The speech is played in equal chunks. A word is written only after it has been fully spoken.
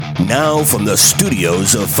Now from the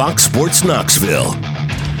studios of Fox Sports Knoxville,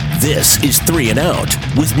 this is 3 and Out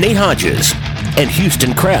with Nate Hodges and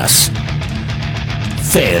Houston Kress.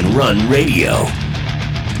 Fan Run Radio.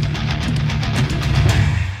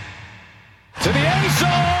 To the end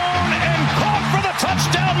zone and caught for the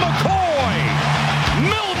touchdown, McCoy.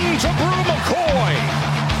 Milton to Brew McCoy.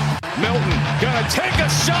 Milton gonna take a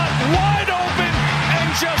shot wide open and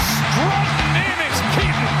just strutting in. It's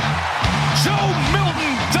Keaton. Joe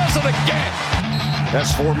Milton does it again.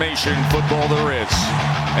 Best formation football there is.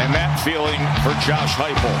 And that feeling for Josh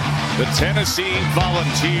Heupel. The Tennessee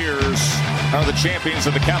Volunteers are the champions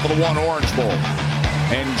of the Capital One Orange Bowl.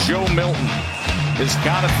 And Joe Milton has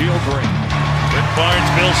got to feel great. Rick Barnes,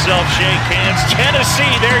 Bill Self shake hands. Tennessee,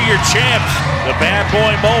 they're your champs. The Bad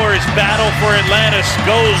Boy Mowers battle for Atlantis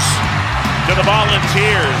goes to the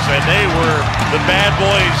Volunteers, and they were the bad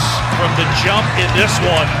boys from the jump in this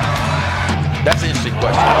one. That's an interesting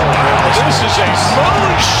question. This is a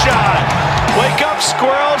moonshot. Wake up,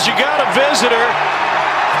 squirrels. You got a visitor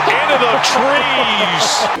into the trees.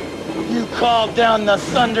 You called down the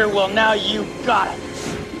thunder. Well, now you got it.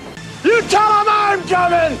 You tell them I'm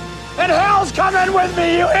coming, and hell's coming with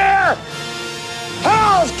me, you hear?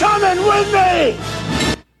 Hell's coming with me!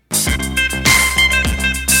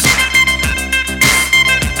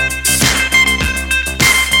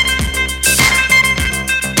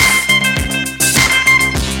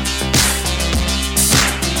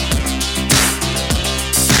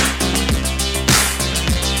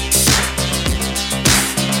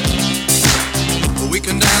 We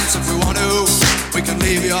can dance if we want to. We can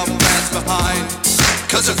leave your friends behind.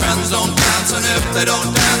 Cause your friends don't dance, and if they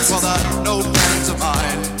don't dance, well, they're no friends of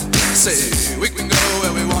mine. See, we can go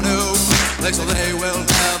where we want to, places they will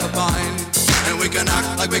never find. And we can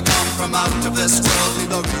act like we come from out of this world, leave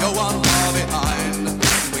the real one far behind.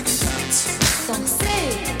 We can dance. Don't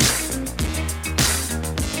say.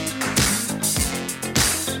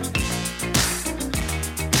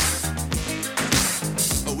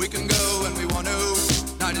 We can go when we want to,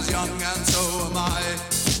 night is young and so am I.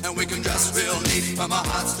 And we can dress real neat from our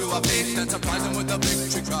hearts to our feet and surprise them with a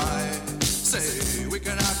victory cry. Say, we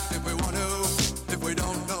can act if we want to, if we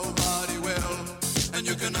don't, nobody will. And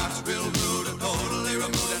you can act real rude and totally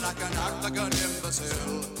removed, and I can act like an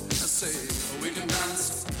imbecile. Say, we can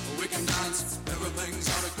dance, everything's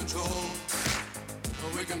out of control.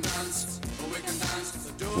 We can dance,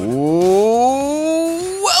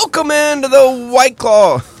 Ooh, welcome into the White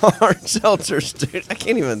Claw Hard Seltzer Studio. I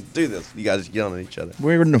can't even do this. You guys yelling at each other.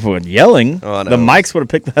 We weren't yelling. Oh, the mics would have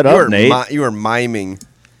picked that up, Nate. You were miming.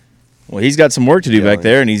 Well, he's got some work to do back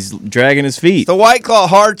there, and he's dragging his feet. The White Claw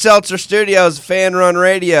Hard Seltzer Studios, Fan Run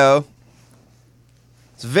Radio.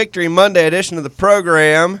 It's Victory Monday edition of the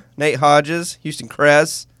program. Nate Hodges, Houston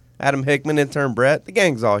Kress, Adam Hickman, intern Brett. The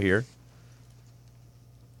gang's all here.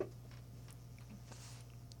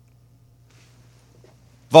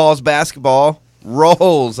 Vols basketball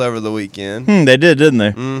rolls over the weekend. They did, didn't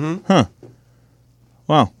they? Mm-hmm. Huh.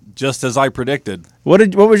 Wow. Just as I predicted. What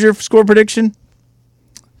was your score prediction?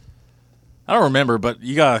 I don't remember, but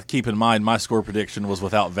you got to keep in mind my score prediction was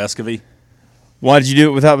without Vescovy. Why did you do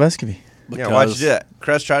it without Vescovy? Yeah, why'd you do that?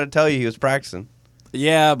 Kress tried to tell you he was practicing.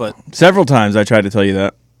 Yeah, but... Several times I tried to tell you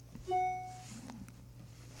that.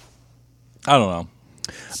 I don't know.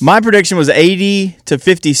 My prediction was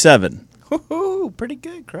 80-57. Woohoo! Pretty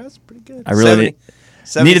good, Kress. Pretty good. I really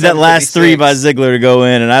needed that last 3 by Ziegler to go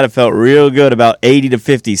in, and I'd have felt real good about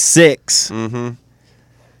 80-56. Mm-hmm.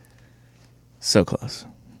 So close.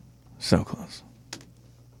 So close.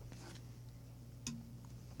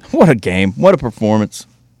 What a game. What a performance.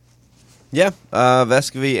 Yeah.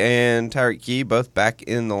 Vescovy and Tyreek Key both back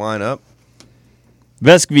in the lineup.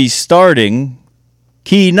 Vescovy starting,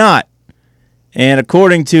 Key not. And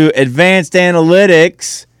according to advanced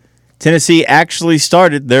analytics, Tennessee actually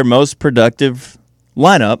started their most productive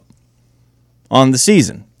lineup on the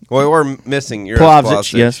season. Well, we're missing your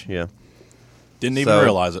Plavsic, yes. Yeah. Didn't even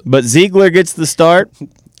realize it. But Ziegler gets the start.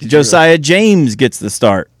 Josiah James gets the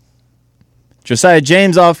start. Josiah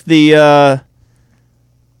James off the,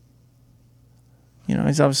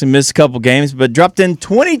 he's obviously missed a couple games, but dropped in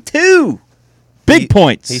 22 big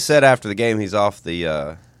points. He said after the game he's off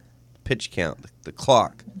the pitch count, the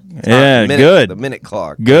clock. Yeah, good. The minute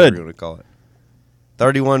clock. Good. Whatever you want to call it.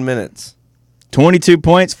 31 minutes. 22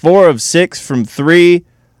 points, 4 of 6 from 3.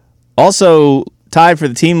 Also tied for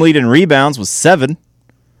the team lead in rebounds with 7,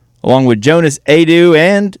 along with Jonas Adu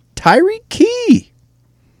and Tyreek Key.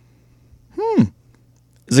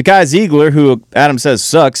 Zakai Ziegler, who Adam says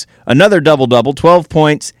sucks, another double-double, 12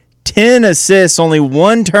 points, 10 assists, only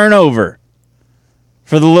 1 turnover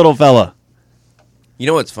for the little fella. You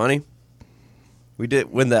know what's funny? We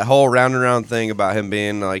did when that whole round and round thing about him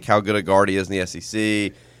being like how good a guard he is in the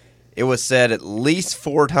SEC. It was said at least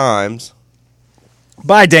 4 times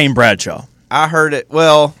by Dane Bradshaw. I heard it.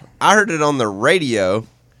 Well, I heard it on the radio.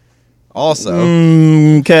 Also,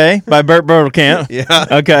 okay, by Burt Bertelkamp. Yeah.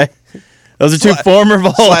 Okay, those are 2 former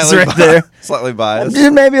Vols right there. Slightly biased,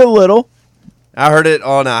 maybe a little. I heard it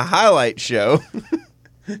on a highlight show.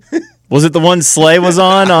 Was it the one Slay was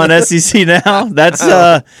on SEC Now? That's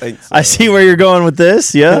I see where you're going with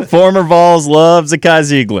this. Yeah, former Vols loves Zakai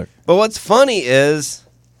Ziegler. But what's funny is,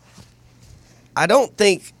 I don't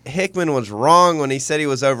think Hickman was wrong when he said he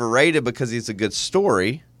was overrated because he's a good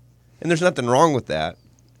story, and there's nothing wrong with that.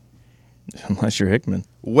 Unless you're Hickman.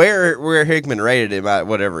 Where Hickman rated him at,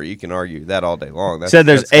 whatever, you can argue that all day long. Said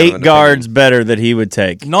there's 8 guards better that he would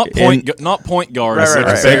take. Not point guards.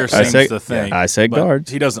 Right. Seems the thing. I said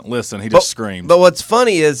guards. He doesn't listen. He just screams. But what's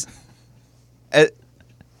funny is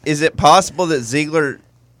it possible that Ziegler,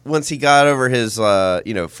 once he got over his,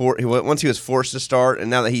 once he was forced to start, and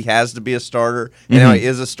now that he has to be a starter, and now he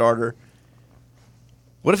is a starter,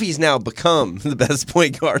 what if he's now become the best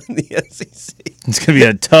point guard in the SEC? It's going to be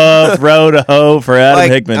a tough row to hoe for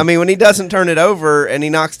Adam Hickman. I mean, when he doesn't turn it over and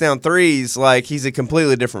he knocks down threes, he's a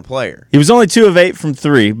completely different player. He was only 2 of 8 from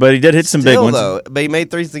 3, but he did hit some big ones. But he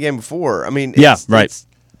made threes the game before. I mean, right.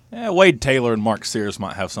 Wade Taylor and Mark Sears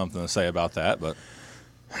might have something to say about that, but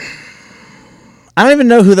I don't even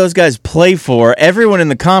know who those guys play for. Everyone in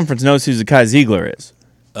the conference knows who Zakai Ziegler is.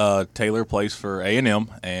 Taylor plays for A&M,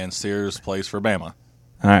 and Sears plays for Bama.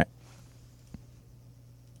 All right.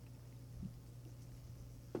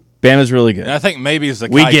 Bama's really good. And I think maybe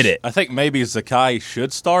Zakai. We get it. I think maybe Zakai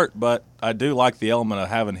should start, but I do like the element of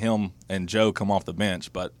having him and Joe come off the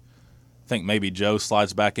bench. But I think maybe Joe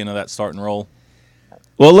slides back into that starting role.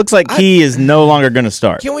 Well, it looks like he is no longer going to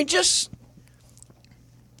start. Can we just?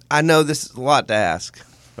 I know this is a lot to ask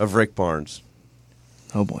of Rick Barnes.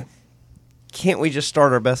 Oh boy. Can't we just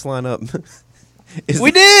start our best lineup?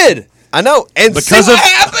 We did. I know, and because see what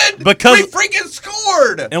happened. Because we freaking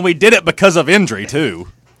scored, and we did it because of injury too.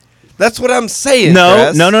 That's what I'm saying.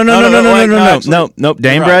 No. No.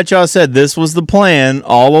 Dane Bradshaw said this was the plan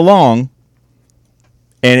all along,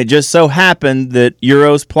 and it just so happened that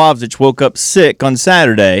Uros Plavsic woke up sick on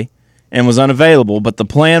Saturday and was unavailable. But the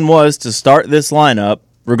plan was to start this lineup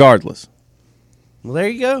regardless. Well, there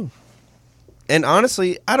you go. And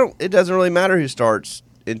honestly, it doesn't really matter who starts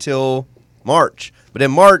until March. But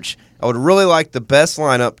in March, I would really like the best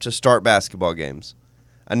lineup to start basketball games.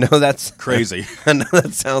 I know that's crazy. I know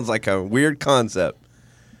that sounds like a weird concept,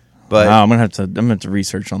 but I'm gonna have to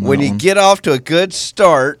research on that. When you get off to a good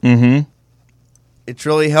start, it's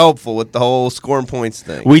really helpful with the whole scoring points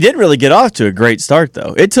thing. We did really get off to a great start,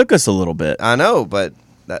 though. It took us a little bit. I know, but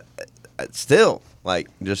that still,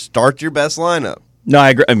 just start your best lineup. No, I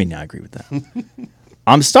agree. I agree with that.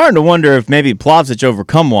 I'm starting to wonder if maybe Plavsic over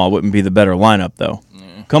Kumwa wouldn't be the better lineup, though.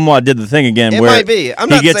 Kumwa did the thing again where might be.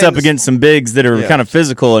 He gets up against some bigs that are kind of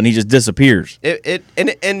physical and he just disappears.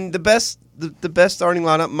 And the best starting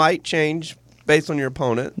lineup might change based on your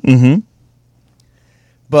opponent. Mm-hmm.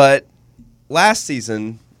 But last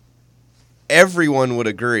season, everyone would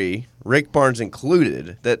agree, Rick Barnes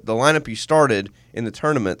included, that the lineup you started in the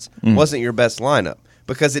tournaments wasn't your best lineup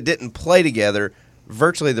because it didn't play together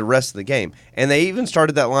virtually the rest of the game. And they even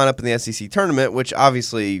started that lineup in the SEC tournament, which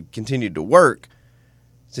obviously continued to work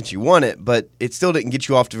since you won it, but it still didn't get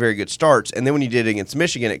you off to very good starts. And then when you did it against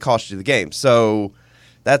Michigan, it cost you the game. So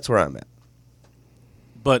that's where I'm at.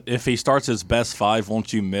 But if he starts his best 5,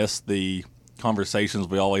 won't you miss the conversations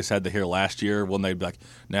we always had to hear last year when they'd be like,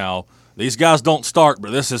 now, these guys don't start,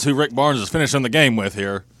 but this is who Rick Barnes is finishing the game with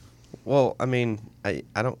here. Well, I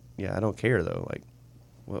don't care, though.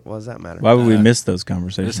 What does that matter? Why would we miss those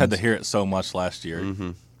conversations? I just had to hear it so much last year.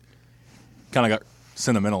 Mm-hmm. Kind of got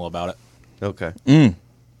sentimental about it. Okay.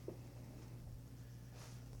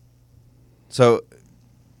 So,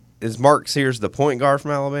 is Mark Sears the point guard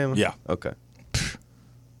from Alabama? Yeah. Okay.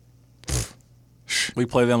 We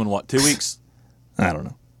play them in 2 weeks? I don't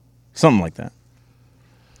know. Something like that.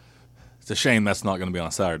 It's a shame that's not going to be on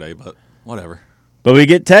a Saturday, but whatever. But we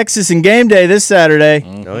get Texas in game day this Saturday.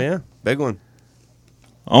 Mm-hmm. Oh, yeah. Big one.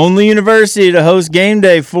 Only university to host game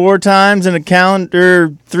day 4 times in a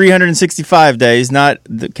calendar 365 days. Not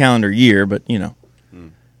the calendar year, but,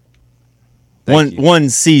 One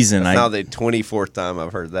season. That's now the 24th time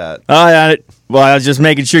I've heard that. I was just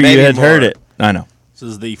making sure you had heard it. I know. This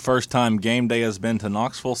is the first time game day has been to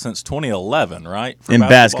Knoxville since 2011, right? In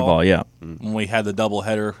basketball, yeah. When we had the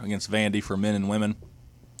doubleheader against Vandy for men and women.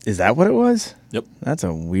 Is that what it was? Yep. That's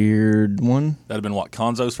a weird one. That had been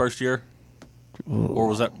Conzo's first year? Or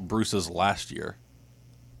was that Bruce's last year?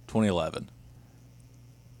 2011.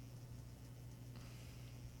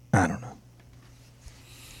 I don't know.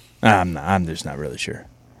 I'm just not really sure.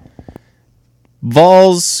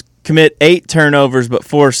 Vols commit 8 turnovers but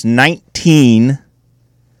force 19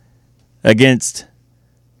 against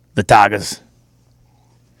the Tigers.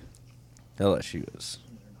 LSU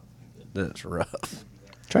that's rough.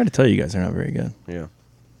 Trying to tell you guys they're not very good. Yeah.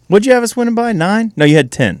 What'd you have us winning by? 9? No, you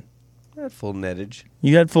had 10. I had full nettage.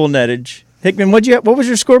 You had full nettage. Hickman, what was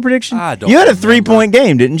your score prediction? I don't You had a remember. 3-point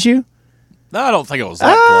game, didn't you? No, I don't think it was that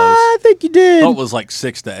I close. think you did. I thought it was like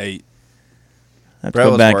 6 to 8. I have to Brett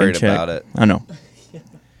go was back and worried check. about it. I know.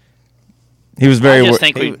 He was very I just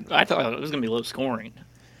worried. think I thought it was going to be low scoring.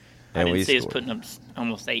 I And didn't we see us scored. putting up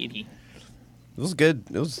almost 80. It was good.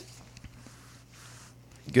 It was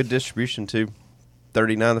good distribution, too.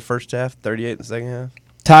 39 the first half, 38 in the second half.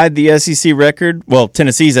 Tied the SEC record, well,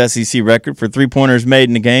 Tennessee's SEC record for 3-pointers made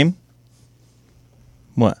in a game.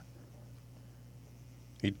 What?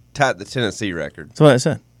 He tied the Tennessee record That's what I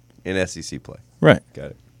said. in SEC play. Right.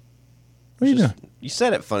 Got it. What are you Just- doing? You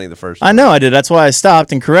said it funny the first I time. know I did. That's why I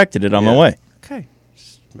stopped and corrected it on my Yeah. way. Okay.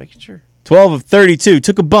 Just making sure. 12 of 32.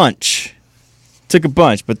 Took a bunch,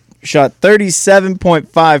 but shot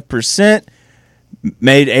 37.5%.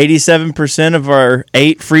 Made 87% of our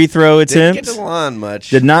 8 free throw Didn't attempts. get to the line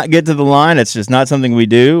much. Did not get to the line. It's just not something we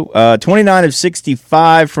do. 29 of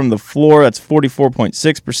 65 from the floor. That's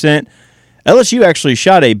 44.6%. LSU actually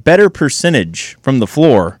shot a better percentage from the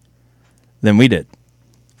floor than we did.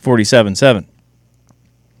 47.7.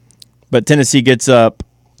 But Tennessee gets up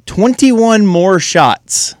 21 more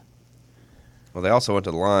shots. Well, they also went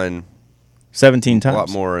to the line 17 a times. lot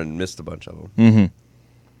more and missed a bunch of them. Mm-hmm.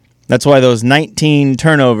 That's why those 19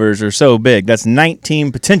 turnovers are so big. That's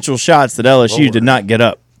 19 potential shots that LSU did not get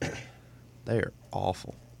up. They are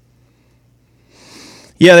awful.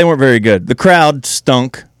 Yeah, they weren't very good. The crowd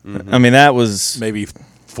stunk. I mean, that was Maybe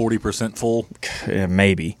 40% full.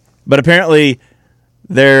 maybe. But apparently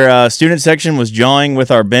their student section was jawing with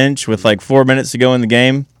our bench with like 4 minutes to go in the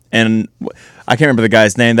game. And I can't remember the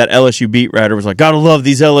guy's name. That LSU beat writer was like, "Gotta love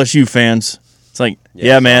these LSU fans." It's like,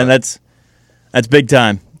 yeah man, that's big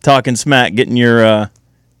time. Talking smack, getting your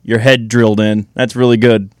head drilled in. That's really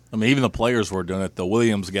good. I mean, even the players were doing it. The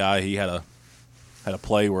Williams guy, he had a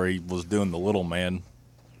play where he was doing the little man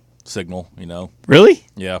signal, you know. Really?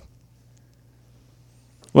 Yeah.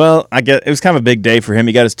 Well, I guess it was kind of a big day for him.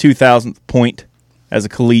 He got his 2,000th point as a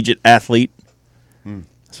collegiate athlete.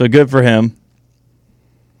 So good for him.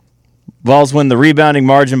 Vols win the rebounding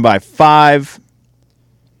margin by 5.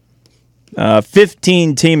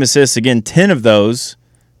 15 team assists, again, 10 of those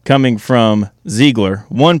coming from Ziegler.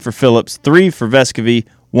 1 for Phillips, 3 for Vescovy,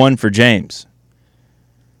 1 for James.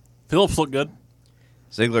 Phillips looked good.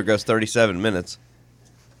 Ziegler goes 37 minutes.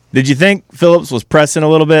 Did you think Phillips was pressing a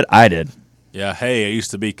little bit? I did. Yeah, hey, I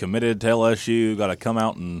used to be committed to LSU. Got to come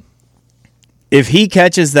out and If he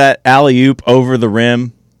catches that alley-oop over the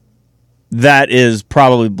rim, that is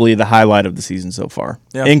probably the highlight of the season so far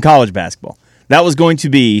in college basketball. That was going to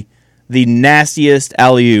be the nastiest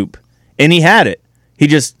alley-oop, and he had it.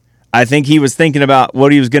 I think he was thinking about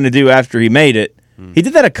what he was going to do after he made it. He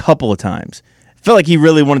did that a couple of times. I felt like he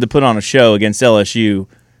really wanted to put on a show against LSU,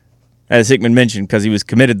 as Hickman mentioned, because he was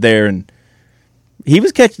committed there, and he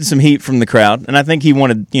was catching some heat from the crowd, and I think he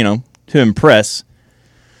wanted, to impress.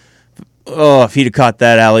 Oh, if he'd have caught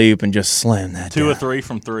that alley-oop and just slammed that 2 down. or 3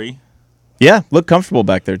 from 3. Yeah, looked comfortable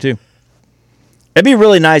back there, too. It'd be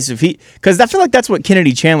really nice if because I feel like that's what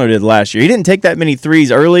Kennedy Chandler did last year. He didn't take that many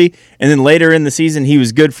threes early, and then later in the season, he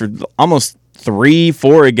was good for almost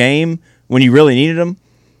 3-4 a game when you really needed him.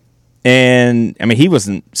 And, I mean, he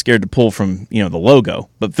wasn't scared to pull from, the logo.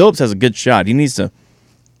 But Phillips has a good shot. He needs to,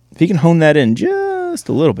 if he can hone that in just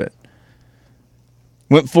a little bit.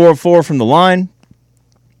 Went 4 of 4 from the line.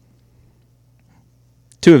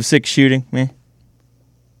 2 of 6 shooting. Meh.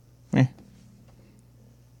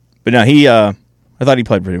 But no, I thought he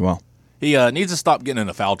played pretty well. He needs to stop getting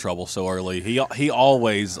into foul trouble so early. He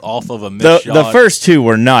always, off of a missed shot. The first 2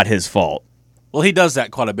 were not his fault. Well, he does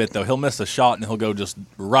that quite a bit, though. He'll miss a shot, and he'll go just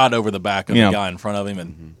right over the back of the guy in front of him.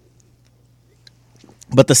 And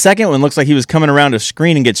But the second one looks like he was coming around a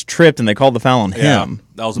screen and gets tripped, and they called the foul on him,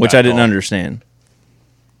 that was a which bad I didn't call. understand.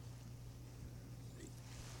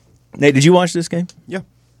 Nate, did you watch this game? Yeah.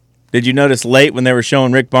 Did you notice late when they were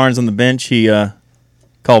showing Rick Barnes on the bench, he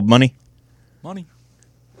called money? Money.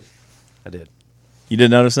 I did. You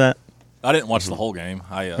did notice that? I didn't watch the whole game.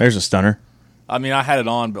 There's a stunner. I mean, I had it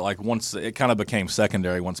on, but like once it kind of became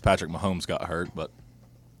secondary once Patrick Mahomes got hurt. But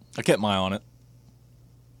I kept my eye on it.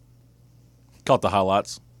 Caught the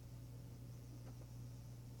highlights.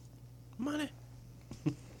 Money.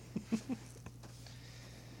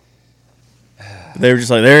 They were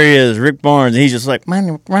just like, there he is, Rick Barnes. And he's just like,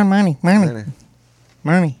 money. His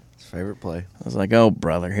favorite play. I was like, oh,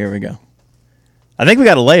 brother, here we go. I think we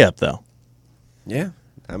got a layup, though. Yeah.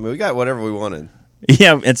 I mean, we got whatever we wanted.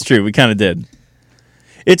 Yeah, it's true. We kind of did.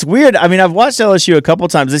 It's weird. I mean, I've watched LSU a couple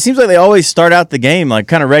times. It seems like they always start out the game like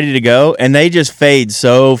kind of ready to go, and they just fade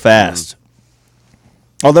so fast.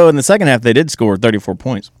 Although in the second half, they did score 34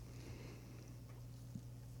 points.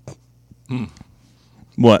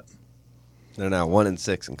 What? They're now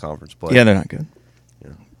 1-6 in conference play. Yeah, they're not good.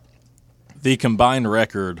 The combined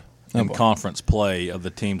record in conference play of the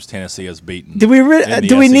teams Tennessee has beaten. Do we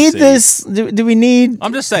need this? Do we need?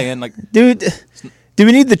 I'm just saying, like, dude. Do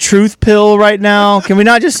we need the truth pill right now? Can we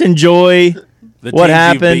not just enjoy the what teams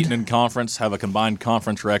happened? you've beaten in conference have a combined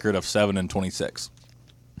conference record of 7-26.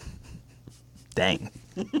 Dang.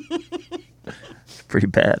 Pretty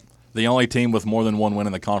bad. The only team with more than one win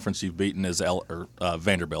in the conference you've beaten is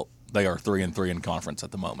Vanderbilt. They are 3-3 in conference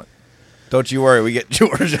at the moment. Don't you worry, we get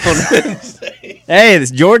Georgia on Wednesday. Hey,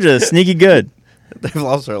 this Georgia is sneaky good. They've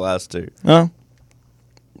lost their last two. Well,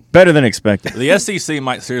 better than expected. The SEC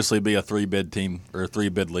might seriously be a 3-bid team or a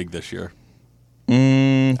 3-bid league this year.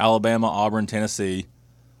 Alabama, Auburn, Tennessee,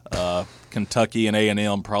 Kentucky, and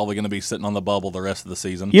A&M probably going to be sitting on the bubble the rest of the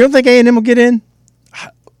season. You don't think A&M will get in?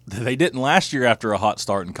 They didn't last year after a hot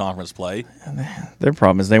start in conference play. Their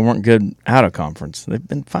problem is they weren't good out of conference. They've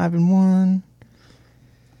been 5-1.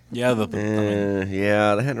 Yeah,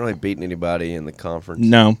 yeah, they hadn't really beaten anybody in the conference.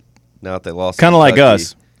 No. Now that they lost, kind of like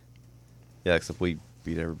us. Yeah, except we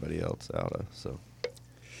beat everybody else out of. So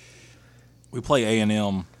we play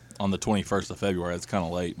A&M on the 21st of February. It's kind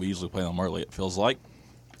of late. We usually play them early. It feels like.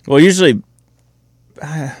 Well, usually,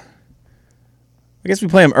 I guess we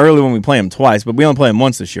play them early when we play them twice, but we only play them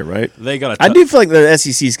once this year, right? I do feel like the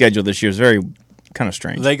SEC schedule this year is very kind of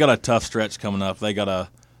strange. They got a tough stretch coming up. They got to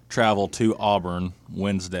travel to Auburn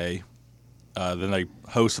Wednesday. Then they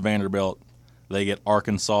host Vanderbilt. They get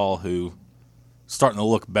Arkansas, who starting to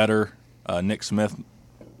look better. Nick Smith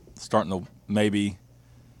starting to maybe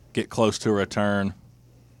get close to a return.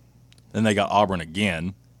 Then they got Auburn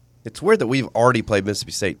again. It's weird that we've already played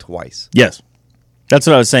Mississippi State twice. Yes. That's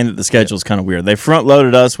what I was saying, that the schedule is kind of weird. They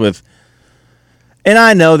front-loaded us with – and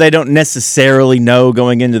I know they don't necessarily know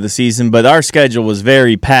going into the season, but our schedule was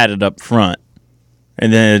very padded up front.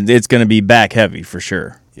 And then it's going to be back heavy for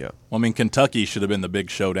sure. Yeah. Well, I mean, Kentucky should have been the big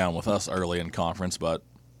showdown with us early in conference, but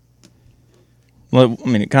well, I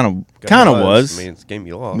mean, it kind of was. I mean, it's a game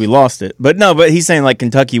you lost. We lost it, but he's saying like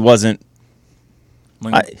Kentucky wasn't.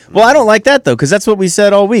 I don't like that though, because that's what we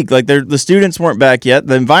said all week. Like the students weren't back yet,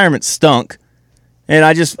 the environment stunk, and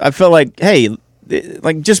I felt like, hey,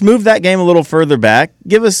 like just move that game a little further back,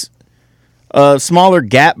 give us a smaller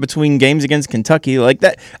gap between games against Kentucky, like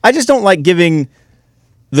that. I just don't like giving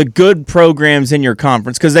the good programs in your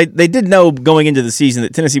conference, because they did know going into the season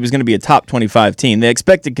that Tennessee was going to be a top 25 team. They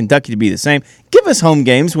expected Kentucky to be the same. Give us home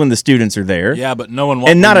games when the students are there. Yeah, but knowing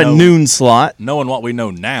a noon slot. Knowing what we know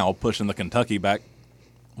now, pushing the Kentucky back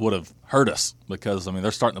would have hurt us, because I mean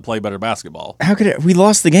they're starting to play better basketball. How could we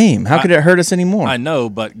lost the game? How could it hurt us anymore? I know,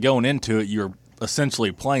 but going into it, you're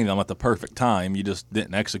essentially playing them at the perfect time. You just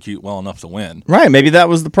didn't execute well enough to win. Right. Maybe that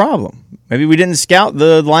was the problem. Maybe we didn't scout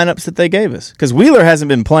the lineups that they gave us, because Wheeler hasn't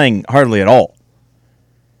been playing hardly at all.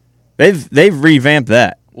 They've revamped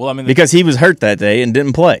that. Well, I mean, because he was hurt that day and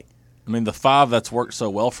didn't play. I mean, the five that's worked so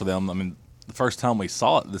well for them. I mean, the first time we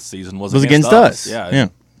saw it this season was against us. Yeah.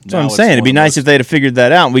 That's what I'm saying. It'd be nice if they'd have figured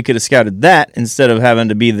that out, and we could have scouted that instead of having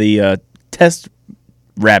to be the test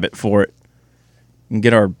rabbit for it and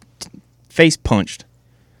get our face punched.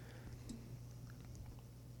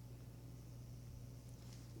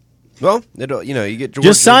 Well, you get Georgia.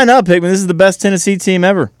 Just sign up, Hickman. This is the best Tennessee team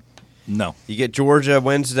ever. No. You get Georgia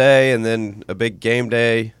Wednesday, and then a big game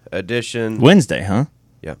day edition. Wednesday, huh?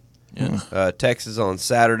 Yeah. Texas on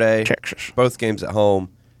Saturday. Texas. Both games at home.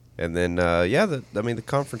 And then, the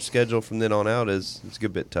conference schedule from then on out is a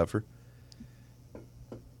good bit tougher.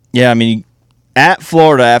 Yeah, I mean, at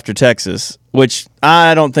Florida after Texas, which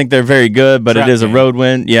I don't think they're very good, but it is a road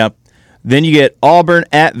win. Yeah. Then you get Auburn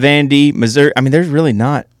at Vandy, Missouri. I mean, there's really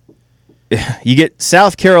not. You get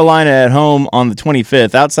South Carolina at home on the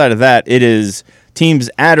 25th. Outside of that, it is teams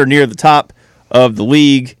at or near the top of the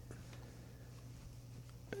league.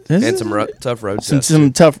 And some tough road tests.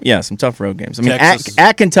 Some tough road games. I mean,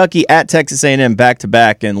 at Kentucky, at Texas A&M,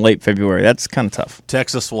 back-to-back in late February. That's kind of tough.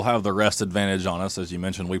 Texas will have the rest advantage on us. As you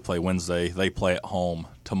mentioned, we play Wednesday. They play at home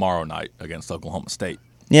tomorrow night against Oklahoma State.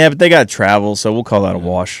 Yeah, but they got to travel, so we'll call that a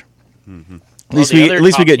wash. Mm-hmm. At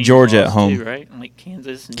least we get Georgia at home. Too, right? Like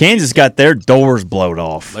Kansas. And Kansas got their doors blowed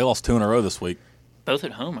off. They lost 2 in a row this week. both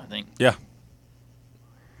at home, I think. Yeah.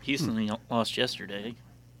 Houston lost yesterday.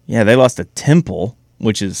 Yeah, they lost to Temple,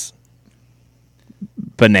 which is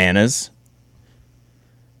bananas.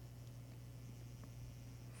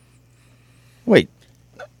 Wait,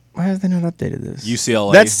 why have they not updated this?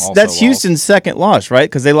 UCLA. That's Houston's second loss, right?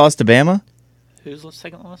 Because they lost to Bama. Who's the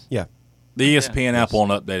second loss? Yeah. The ESPN app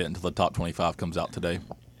won't update it until the top 25 comes out today.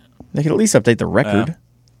 They could at least update the record.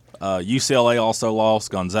 UCLA also lost.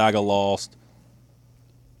 Gonzaga lost.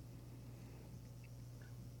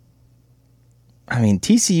 I mean,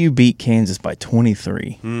 TCU beat Kansas by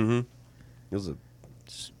 23. Mm-hmm. It was a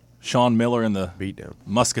Sean Miller and the beatdown.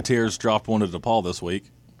 Musketeers dropped one to DePaul this week.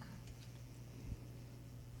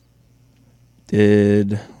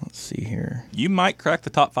 Let's see here. You might crack the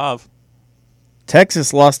top 5.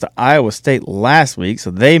 Texas lost to Iowa State last week,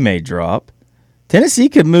 so they may drop. Tennessee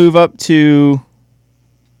could move up to...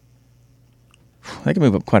 They could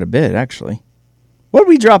move up quite a bit, actually. What did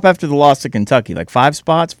we drop after the loss to Kentucky? Like 5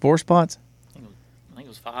 spots? 4 spots? I think it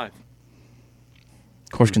was 5.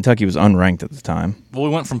 Of course, Kentucky was unranked at the time. Well, we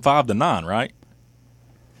went from 5 to 9, right?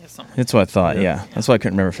 Yeah, That's what I thought, yeah. That's why I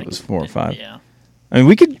couldn't remember if it was 4 or 5. Yeah. I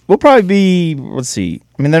mean, we'll probably be, let's see.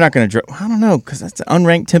 I mean, they're not going to drop. I don't know, because that's an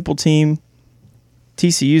unranked Temple team.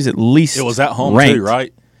 TCU's at least It was at home ranked. too,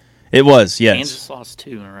 right? It was, yes. Kansas lost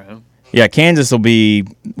 2 in a row. Yeah, Kansas we'll be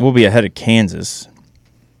ahead of Kansas.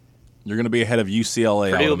 You're going to be ahead of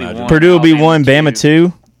UCLA, I would imagine. Purdue will be 1, Bama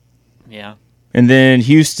 2. Yeah. And then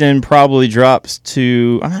Houston probably drops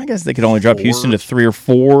to, I guess they could only drop 4. Houston to 3 or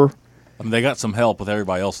 4. I mean, they got some help with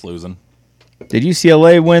everybody else losing. Did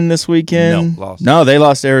UCLA win this weekend? No, lost. No, they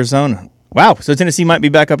lost to Arizona. Wow, so Tennessee might be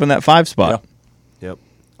back up in that 5 spot. Yep.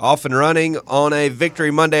 Off and running on a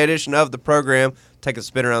Victory Monday edition of the program. Take a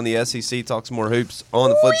spin around the SEC, talk some more hoops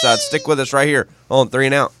on the flip side. Stick with us right here on 3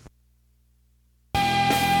 and Out.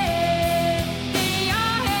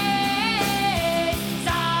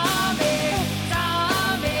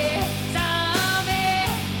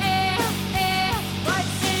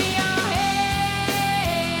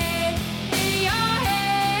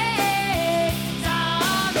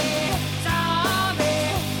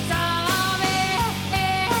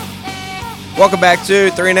 Welcome back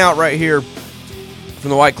to 3 and Out right here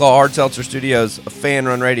from the White Claw Hard Seltzer Studios of Fan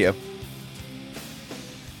Run Radio.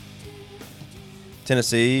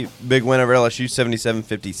 Tennessee, big win over LSU,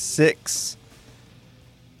 77-56.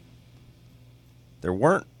 There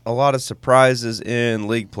weren't a lot of surprises in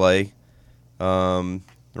league play.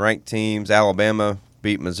 Ranked teams, Alabama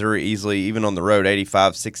beat Missouri easily, even on the road,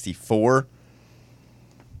 85-64.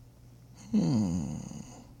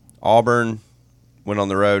 Auburn went on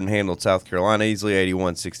the road and handled South Carolina easily,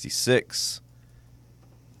 81-66.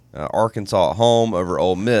 Arkansas at home over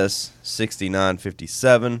Ole Miss,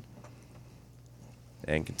 69-57.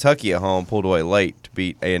 And Kentucky at home pulled away late to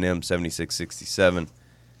beat A&M 76-67.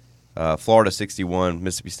 Florida 61,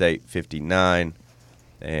 Mississippi State 59,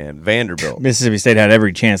 and Vanderbilt. Mississippi State had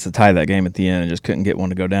every chance to tie that game at the end and just couldn't get one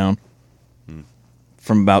to go down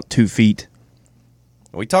from about 2 feet.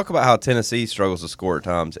 We talk about how Tennessee struggles to score at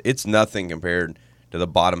times. It's nothing compared to the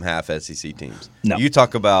bottom half SEC teams. No. You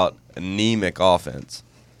talk about anemic offense.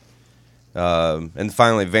 And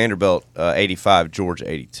finally, Vanderbilt 85, Georgia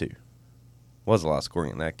 82. Was a lot of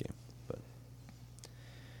scoring in that game. But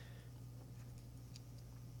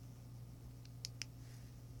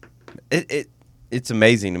it's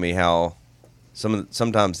amazing to me how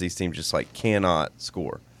sometimes these teams just cannot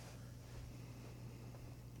score.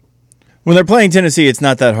 When they're playing Tennessee, it's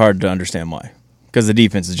not that hard to understand why, because the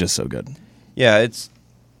defense is just so good. Yeah, it's.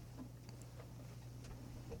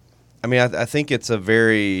 I mean, I think it's a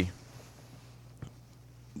very.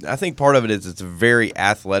 I think part of it is it's a very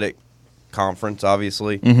athletic conference,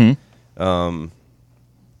 obviously. Mm-hmm.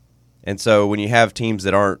 And so when you have teams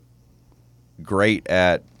that aren't great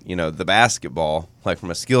at the basketball, like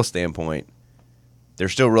from a skill standpoint, they're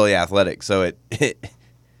still really athletic. So it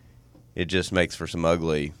just makes for some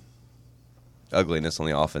ugliness on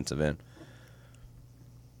the offensive end.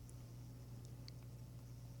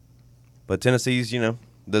 But Tennessee's,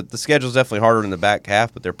 the schedule's definitely harder in the back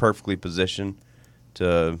half, but they're perfectly positioned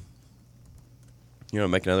to,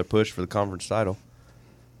 make another push for the conference title.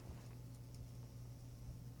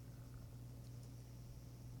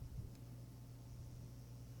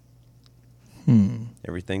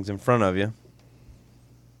 Everything's in front of you.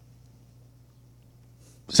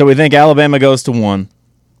 So we think Alabama goes to 1.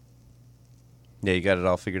 Yeah, you got it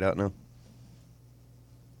all figured out now?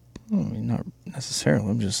 I mean, not necessarily.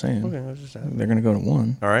 I'm just saying. Okay, I was just asking. They're going to go to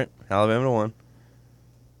 1. All right, Alabama to 1.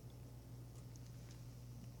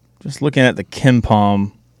 Just looking at the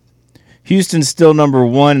KenPom. Houston's still number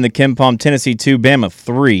 1 in the KenPom. Tennessee 2, Bama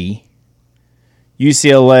 3.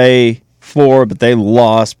 UCLA 4, but they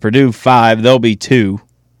lost. Purdue 5, they'll be 2.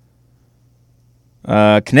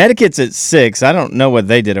 Connecticut's at 6. I don't know what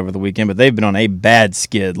they did over the weekend, but they've been on a bad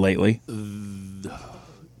skid lately.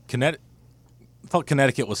 I thought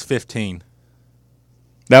Connecticut was 15.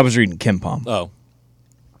 That was reading KenPom. Oh.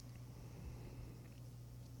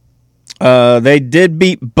 They did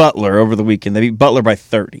beat Butler over the weekend. They beat Butler by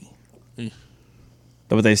 30.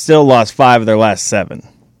 But they still lost 5 of their last 7.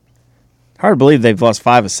 Hard to believe they've lost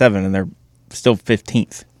 5 of 7 and they're still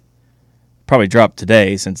 15th. Probably dropped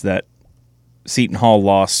today since that Seton Hall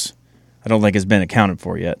loss I don't think has been accounted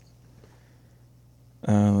for yet.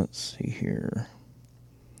 Let's see here.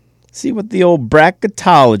 See what the old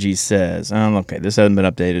bracketology says. Okay, this hasn't been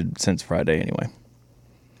updated since Friday anyway.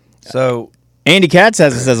 So Andy Katz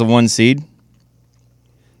has us as a 1 seed.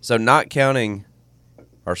 So not counting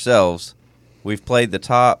ourselves, we've played the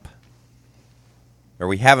top, or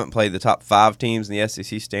we haven't played the top 5 teams in the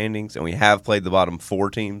SEC standings, and we have played the bottom 4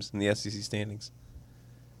 teams in the SEC standings.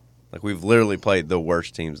 Like, we've literally played the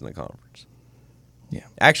worst teams in the conference. Yeah.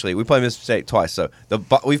 Actually, we played Mississippi State twice, so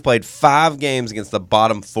we've played 5 games against the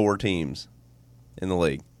bottom 4 teams in the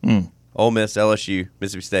league. Ole Miss, LSU,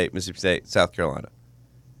 Mississippi State, South Carolina.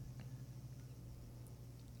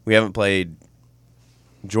 We haven't played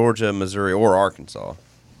Georgia, Missouri, or Arkansas.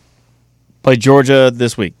 Played Georgia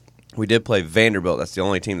this week. We did play Vanderbilt. That's the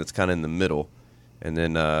only team that's kind of in the middle. And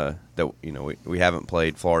then we haven't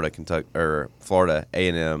played Florida, Kentucky, or Florida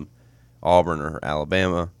A&M, Auburn, or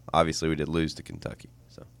Alabama. Obviously, we did lose to Kentucky.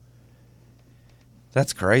 So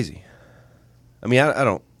that's crazy. I mean, I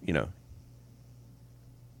don't,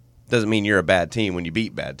 doesn't mean you're a bad team when you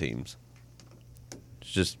beat bad teams.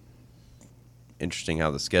 It's just interesting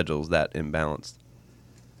how the schedule is that imbalanced.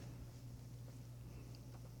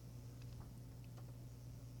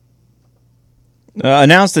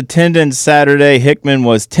 Announced attendance Saturday, Hickman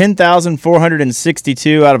was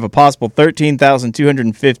 10,462 out of a possible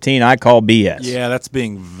 13,215. I call BS. Yeah, that's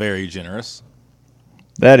being very generous.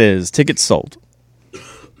 That is tickets sold.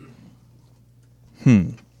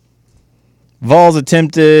 Vols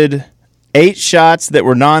attempted 8 shots that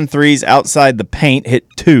were non-threes outside the paint, hit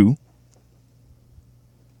 2.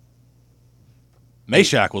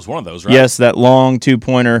 Meshack was one of those, right? Yes, that long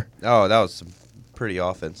 2-pointer. Oh, that was some pretty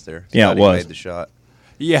offense there. Yeah, it was. Made the shot.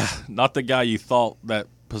 Yeah, not the guy you thought that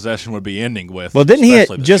possession would be ending with. Well, didn't he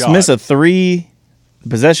just shot. miss a 3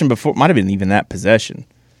 possession before? Might have been even that possession.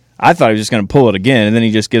 I thought he was just going to pull it again, and then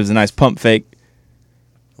he just gives a nice pump fake.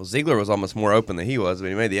 Well, Ziegler was almost more open than he was, but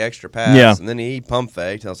he made the extra pass, and then he pump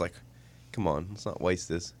faked. And I was like, come on, let's not waste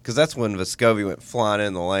this. Because that's when Vescovi went flying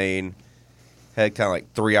in the lane, had kind of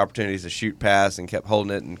like 3 opportunities to shoot pass, and kept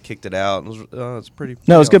holding it and kicked it out. And it was pretty.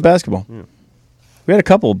 No, it was good basketball. Yeah. We had a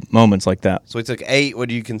couple moments like that. So we took 8. What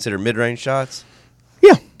do you consider mid-range shots?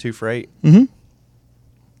 Yeah. 2 for 8? Mm-hmm.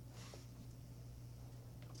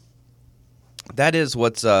 That is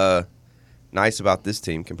what's nice about this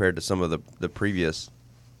team compared to some of the previous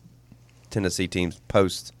Tennessee teams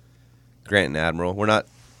post Grant and Admiral. We're not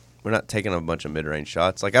taking a bunch of mid-range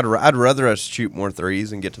shots. Like I'd rather us shoot more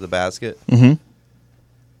threes and get to the basket. Mm-hmm.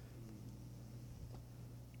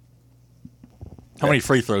 How many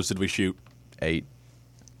free throws did we shoot? 8.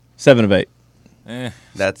 7 of 8.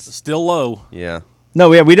 That's still low. Yeah.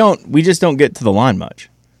 No, yeah, we just don't get to the line much.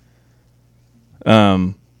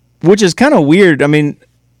 Which is kind of weird. I mean,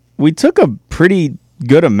 we took a pretty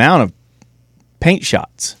good amount of paint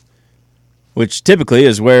shots, which typically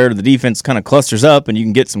is where the defense kind of clusters up and you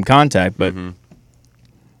can get some contact. But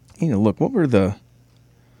look, what was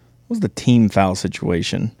the team foul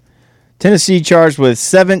situation? Tennessee charged with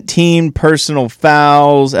 17 personal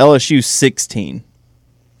fouls, LSU 16.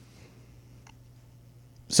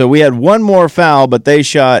 So we had 1 more foul, but they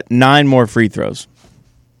shot 9 more free throws.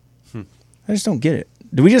 I just don't get it.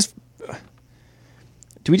 Do we just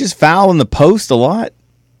foul in the post a lot?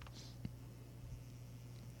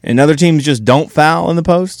 And other teams just don't foul in the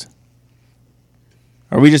post?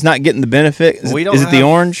 Are we just not getting the benefit? Is it the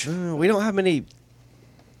orange? We don't have many.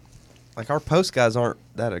 Like, our post guys aren't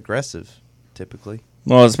that aggressive, typically.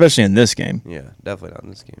 Well, especially in this game. Yeah, definitely not in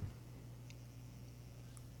this game.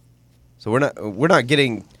 So our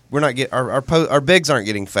bigs aren't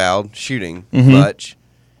getting fouled shooting much,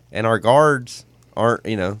 and our guards aren't.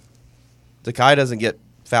 Zakai doesn't get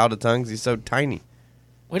fouled a ton because he's so tiny.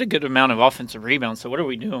 We had a good amount of offensive rebounds. So what are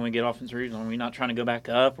we doing when we get offensive rebounds? Are we not trying to go back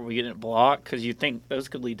up? Are we getting it blocked? Because you think those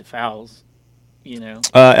could lead to fouls.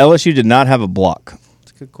 LSU did not have a block.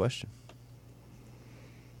 That's a good question.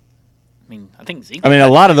 mean, I think Zeke. I mean, a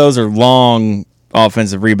lot of those are long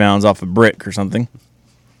offensive rebounds off a brick or something.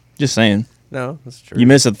 Just saying. No, that's true. You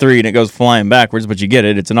miss a three and it goes flying backwards, but you get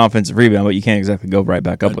it. It's an offensive rebound, but you can't exactly go right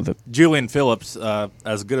back up with it. Julian Phillips,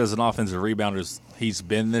 as good as an offensive rebounder as he's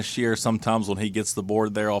been this year, sometimes when he gets the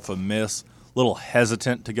board there off a miss, a little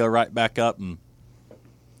hesitant to go right back up and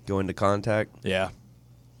go into contact. Yeah.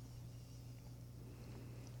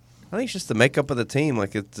 I think it's just the makeup of the team.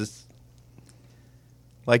 Like it's just,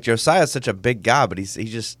 like Josiah's such a big guy, but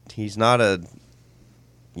he's not a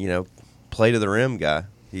play to the rim guy.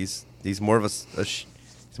 He's more of he's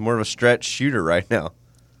more of a stretch shooter right now.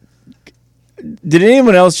 Did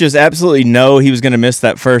anyone else just absolutely know he was going to miss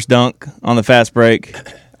that first dunk on the fast break?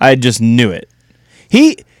 I just knew it.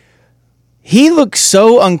 He looks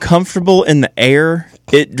so uncomfortable in the air.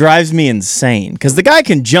 It drives me insane because the guy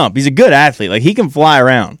can jump. He's a good athlete. Like, he can fly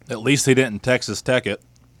around. At least he didn't Texas Tech it.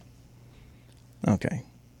 Okay.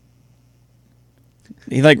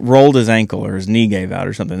 He rolled his ankle or his knee gave out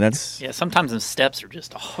or something. Yeah, sometimes the steps are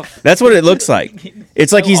just off. That's what it looks like.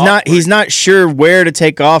 It's like he's not sure where to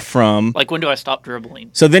take off from. Like, when do I stop dribbling?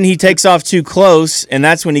 So then he takes off too close, and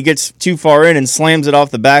that's when he gets too far in and slams it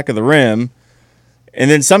off the back of the rim. And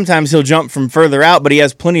then sometimes he'll jump from further out, but he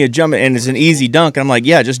has plenty of jump, and it's an easy dunk. And I'm like,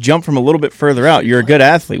 yeah, just jump from a little bit further out. You're a good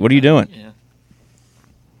athlete. What are you doing? Yeah.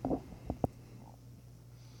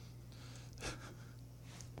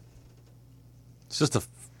 It's just a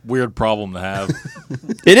weird problem to have.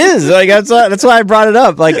 It is. That's why I brought it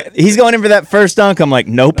up. Like, he's going in for that first dunk. I'm like,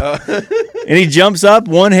 nope. And he jumps up,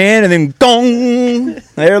 one hand, and then gong,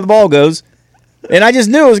 there the ball goes. And I just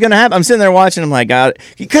knew it was going to happen. I'm sitting there watching. I'm like, God,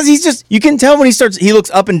 because you can tell when he looks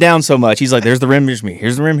up and down so much. He's like, there's the rim, here's me,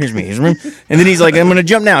 here's the rim, here's me, here's the rim. And then he's like, I'm going to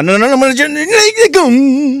jump now. No, I'm going to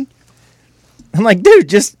jump. I'm like, dude,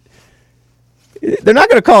 they're not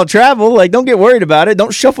going to call travel. Like, don't get worried about it.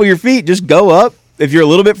 Don't shuffle your feet. Just go up. If you're a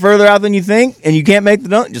little bit further out than you think and you can't make the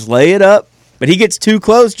dunk, just lay it up. But he gets too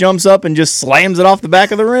close, jumps up, and just slams it off the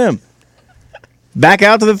back of the rim. Back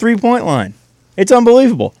out to the three-point line. It's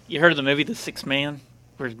unbelievable. You heard of the movie The Sixth Man,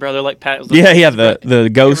 where his brother Pat was the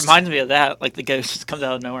ghost. It reminds me of that. Like, the ghost just comes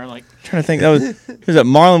out of nowhere. Like, I'm trying to think, was that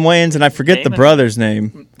Marlon Wayans, and I forget the brother's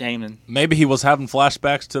name. Damon. Maybe he was having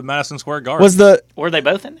flashbacks to Madison Square Garden. Were they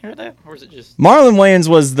both in there though, or was it just Marlon Wayans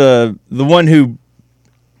was the one who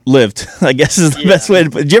lived? I guess is the best way to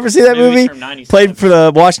put it. Did you ever see that movie? Played for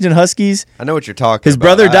the Washington Huskies. I know what you're talking about. His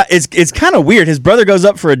brother died. It's kind of weird. His brother goes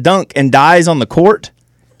up for a dunk and dies on the court.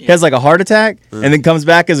 He has like a heart attack and then comes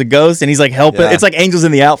back as a ghost, and he's like helping. Yeah. It's like Angels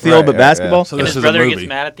in the Outfield, but basketball. Yeah. So his brother gets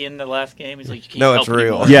mad at the end of the last game. He's like, you can't it's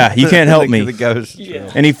real. Anymore. Yeah, you can't help me. The ghost.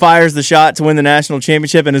 Yeah. And he fires the shot to win the national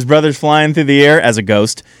championship, and his brother's flying through the air as a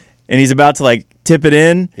ghost, and he's about to tip it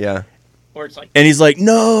in. Yeah. Or it's like, and he's like,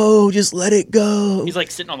 no, just let it go. He's like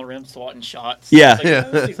sitting on the rim swatting shots. Yeah.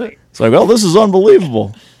 It's like, well, this is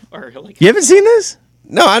unbelievable. You haven't seen this?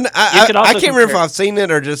 No, I can't remember if I've seen it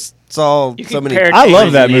or just saw so many. I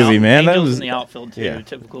love that movie, man. That was in the outfield too.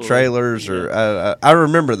 Typical trailers, or I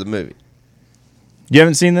remember the movie. You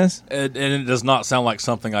haven't seen this? And it does not sound like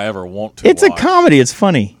something I ever want to. It's watch. a comedy. It's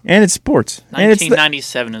funny, and it's sports.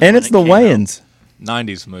 1997 and it's the Wayans.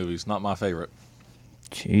 90s movies, not my favorite.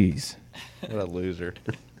 Jeez, what a loser.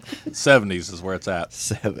 70s is where it's at.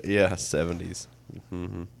 70s.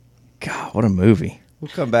 Mm-hmm. God, what a movie. We'll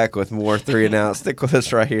come back with more 3 and Out. Stick with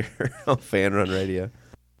us right here on Fan Run Radio.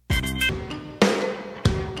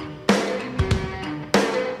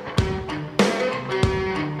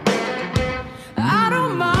 I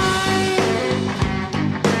don't mind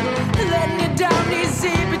letting you down easy,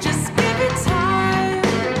 but just give it time.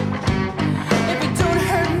 If it don't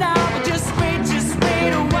hurt now, but just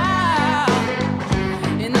wait a while.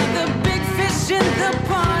 Another big fish in the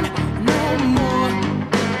pond, no more.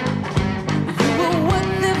 You were what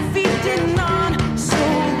they're feeding on, so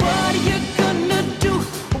what are you gonna do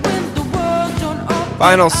when the world don't open?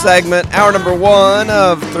 Final segment, hour number 1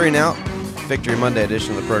 of 3 and Out, Victory Monday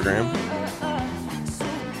edition of the program.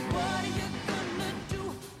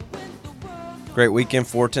 Great weekend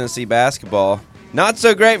for Tennessee basketball. Not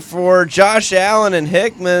so great for Josh Allen and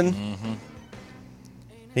Hickman. Mm-hmm.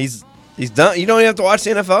 He's done. You don't even have to watch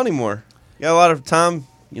the NFL anymore. You got a lot of time,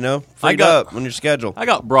 freed up on your schedule. I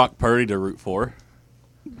got Brock Purdy to root for.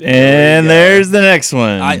 And there's the next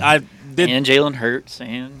one. I did. And Jalen Hurts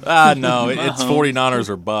and no, it's 49ers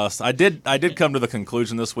or bust. I did come to the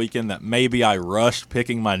conclusion this weekend that maybe I rushed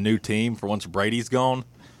picking my new team for once Brady's gone.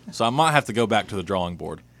 So I might have to go back to the drawing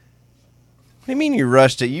board. What do you mean you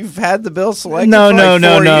rushed it? You've had the Bills selected No. for 4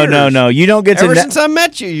 years. You don't get to... Ever since I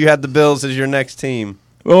met you, you had the Bills as your next team.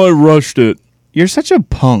 Oh, I rushed it. You're such a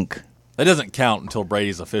punk. That doesn't count until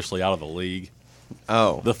Brady's officially out of the league.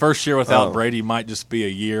 Oh. The first year without Brady might just be a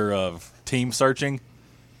year of team searching.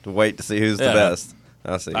 To wait to see who's the best.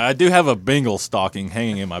 I see. I do have a Bengals stocking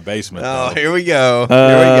hanging in my basement. Oh, here we go.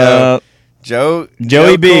 Here we go.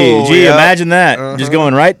 Joey B. Cool, Gee, yep. imagine that. Just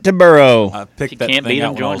going right to Burrow. I picked that thing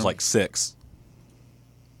out when I was like 6.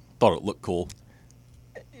 Thought it looked cool.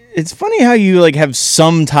 It's funny how you like have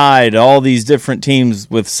some tie to all these different teams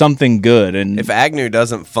with something good. And if Agnew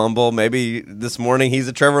doesn't fumble, maybe this morning he's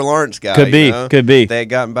a Trevor Lawrence guy. Could be. You know? Could be. They had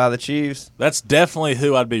gotten by the Chiefs. That's definitely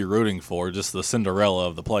who I'd be rooting for, just the Cinderella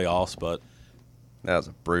of the playoffs. But that was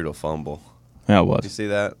a brutal fumble. That was. Did you see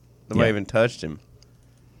that? Nobody even touched him.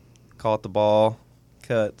 Caught the ball.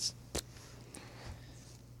 Cuts.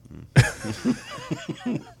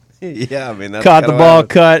 Yeah, I mean, that's caught the ball,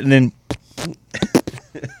 cut, and then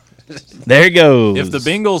there it goes. If the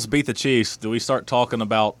Bengals beat the Chiefs, do we start talking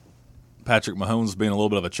about Patrick Mahomes being a little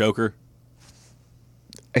bit of a choker?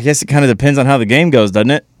 I guess it kind of depends on how the game goes,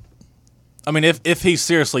 doesn't it? I mean, if he's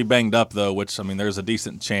seriously banged up, though, which, I mean, there's a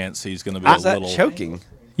decent chance he's going to be a little... choking?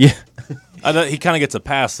 Yeah. He kind of gets a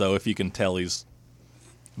pass, though, if you can tell he's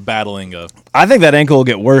battling a... I think that ankle will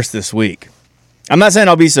get worse this week. I'm not saying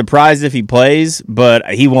I'll be surprised if he plays, but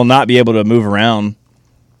he will not be able to move around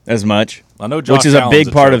as much. I know Josh which is Allen's a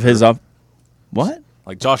big part of his What?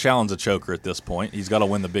 Like, Josh Allen's a choker at this point. He's got to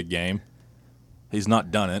win the big game. He's not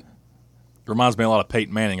done it. Reminds me a lot of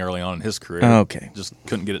Peyton Manning early on in his career. Okay. Just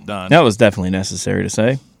couldn't get it done. That was definitely necessary to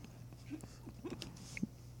say.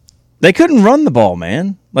 They couldn't run the ball,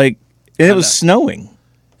 man. Like, it was snowing.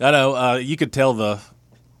 I know. You could tell the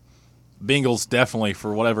Bengals definitely,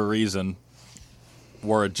 for whatever reason,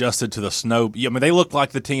 were adjusted to the snow. I mean, they look like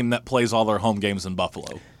the team that plays all their home games in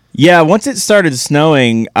Buffalo. Yeah, once it started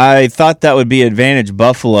snowing, I thought that would be advantage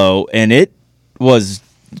Buffalo, and it was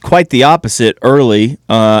quite the opposite early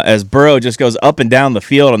as Burrow just goes up and down the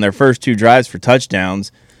field on their first 2 drives for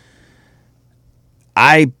touchdowns.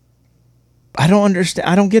 I don't understand.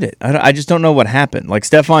 I don't get it. I just don't know what happened. Like,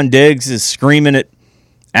 Stephon Diggs is screaming at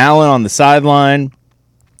Allen on the sideline.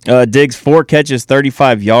 Diggs 4 catches,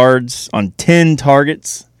 35 yards on 10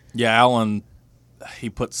 targets. Yeah, Allen, he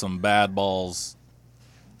put some bad balls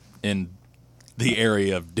in the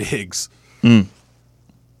area of Diggs. I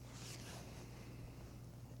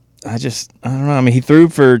don't know. I mean, he threw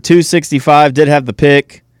for 265, did have the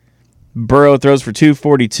pick. Burrow throws for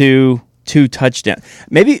 242, 2 touchdowns.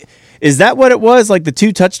 Maybe, is that what it was? Like, the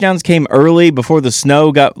 2 touchdowns came early before the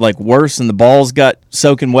snow got, like, worse and the balls got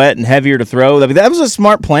soaking wet and heavier to throw? I mean, that was a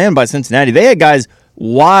smart plan by Cincinnati. They had guys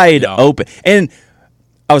wide open. And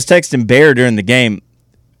I was texting Bear during the game.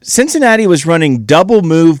 Cincinnati was running double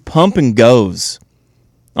move pump and goes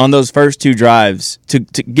on those first 2 drives to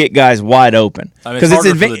get guys wide open. I mean, it's harder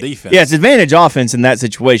for the defense. Yeah, it's advantage offense in that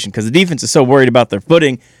situation because the defense is so worried about their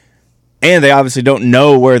footing, and they obviously don't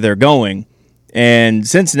know where they're going. And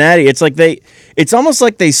Cincinnati, it's almost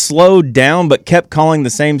like they slowed down but kept calling the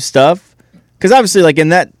same stuff. Because obviously, like in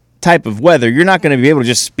that type of weather, you're not going to be able to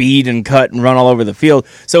just speed and cut and run all over the field.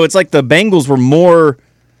 So it's like the Bengals were more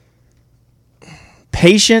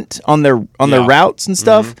patient on their routes and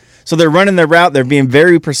stuff. Mm-hmm. So they're running their route. They're being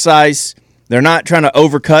very precise. They're not trying to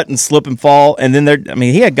overcut and slip and fall. And then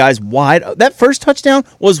he had guys wide. That first touchdown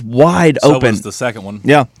was wide open. So was the second one.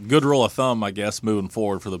 Yeah. Good rule of thumb, I guess, moving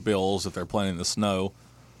forward for the Bills if they're playing in the snow.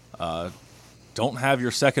 Don't have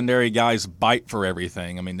your secondary guys bite for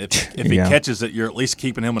everything. I mean, if he catches it, you're at least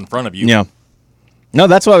keeping him in front of you. Yeah. No,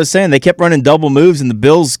 that's what I was saying. They kept running double moves, and the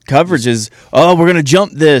Bills' coverage is, we're going to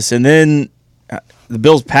jump this. And then the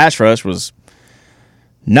Bills' pass rush was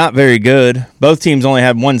not very good. Both teams only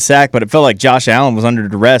had 1 sack, but it felt like Josh Allen was under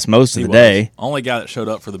duress most of the day. Only guy that showed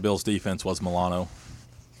up for the Bills' defense was Milano.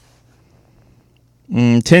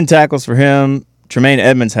 10 tackles for him. Tremaine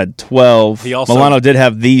Edmonds had 12. Milano did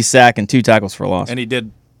have the sack and 2 tackles for a loss. And he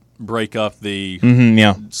did break up the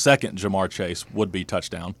second Jamar Chase would-be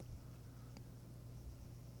touchdown.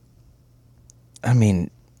 I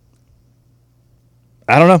mean,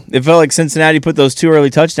 I don't know. It felt like Cincinnati put those 2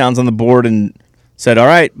 early touchdowns on the board and said, all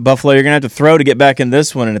right, Buffalo, you're going to have to throw to get back in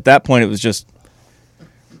this one. And at that point, it was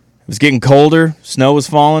getting colder. Snow was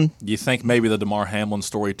falling. Do you think maybe the DeMar Hamlin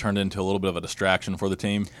story turned into a little bit of a distraction for the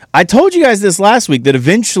team? I told you guys this last week that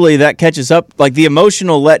eventually that catches up. Like, the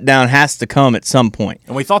emotional letdown has to come at some point.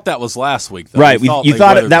 And we thought that was last week, though. Right. You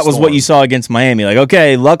thought that was what you saw against Miami. Like,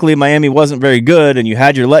 okay, luckily Miami wasn't very good, and you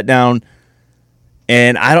had your letdown.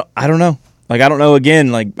 And I don't know. Like, I don't know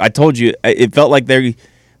again. Like, I told you, it felt like they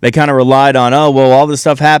kind of relied on, all this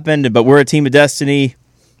stuff happened, but we're a team of destiny.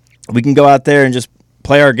 We can go out there and just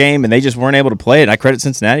play our game, and they just weren't able to play it. I credit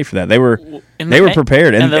Cincinnati for that. They were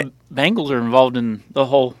prepared. Bengals are involved in the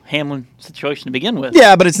whole Hamlin situation to begin with.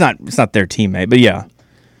 Yeah, but it's not their teammate. But yeah,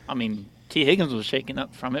 I mean, T. Higgins was shaken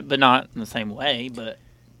up from it, but not in the same way. But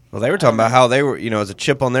well, they were talking about how they were, as a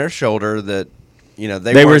chip on their shoulder that,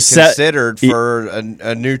 they were considered for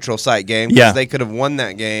a neutral site game because they could have won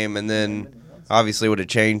that game and then obviously would have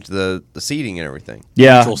changed the seeding and everything.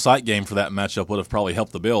 Yeah, neutral site game for that matchup would have probably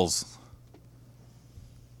helped the Bills.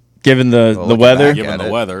 Given the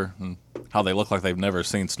weather, and how they look like they've never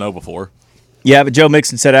seen snow before. Yeah, but Joe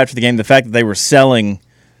Mixon said after the game the fact that they were selling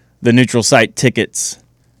the neutral site tickets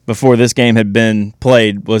before this game had been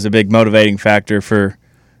played was a big motivating factor for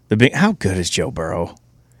the big. How good is Joe Burrow?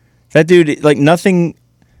 That dude, like nothing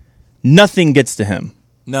gets to him.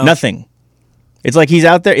 No, nothing. It's like he's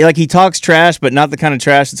out there, like he talks trash, but not the kind of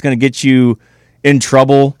trash that's going to get you in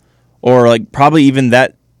trouble or like probably even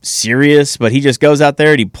that serious, but he just goes out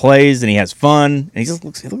there and he plays and he has fun and he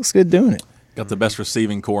looks good doing it. Got the best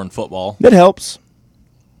receiving core in football. That helps.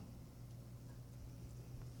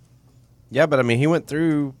 Yeah, but I mean, he went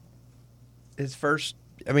through his first.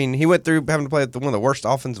 I mean, he went through having to play with one of the worst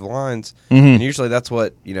offensive lines, and usually that's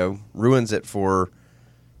what ruins it for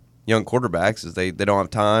young quarterbacks is they don't have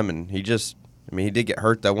time, and he just. I mean, he did get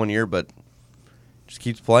hurt that one year, but just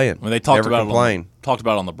keeps playing. When they talked about it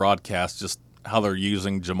on the broadcast, just how they're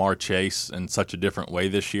using Jamar Chase in such a different way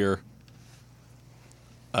this year.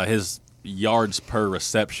 His yards per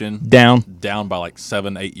reception down by like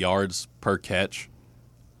 7-8 yards per catch.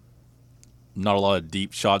 Not a lot of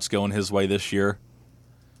deep shots going his way this year.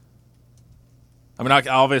 I mean, I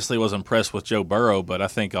obviously was impressed with Joe Burrow, but I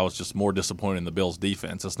think I was just more disappointed in the Bills'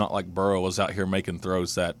 defense. It's not like Burrow was out here making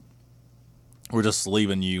throws that were just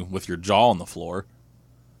leaving you with your jaw on the floor.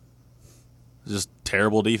 Just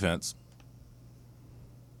terrible defense.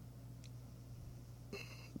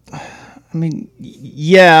 I mean,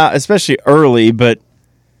 yeah, especially early, but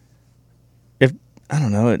I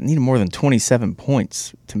don't know, it needed more than 27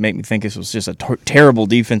 points to make me think this was just a terrible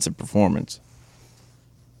defensive performance.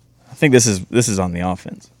 I think this is on the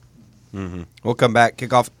offense. Mm-hmm. We'll come back,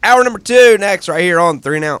 kick off hour number 2 next right here on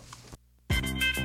 3 and Out.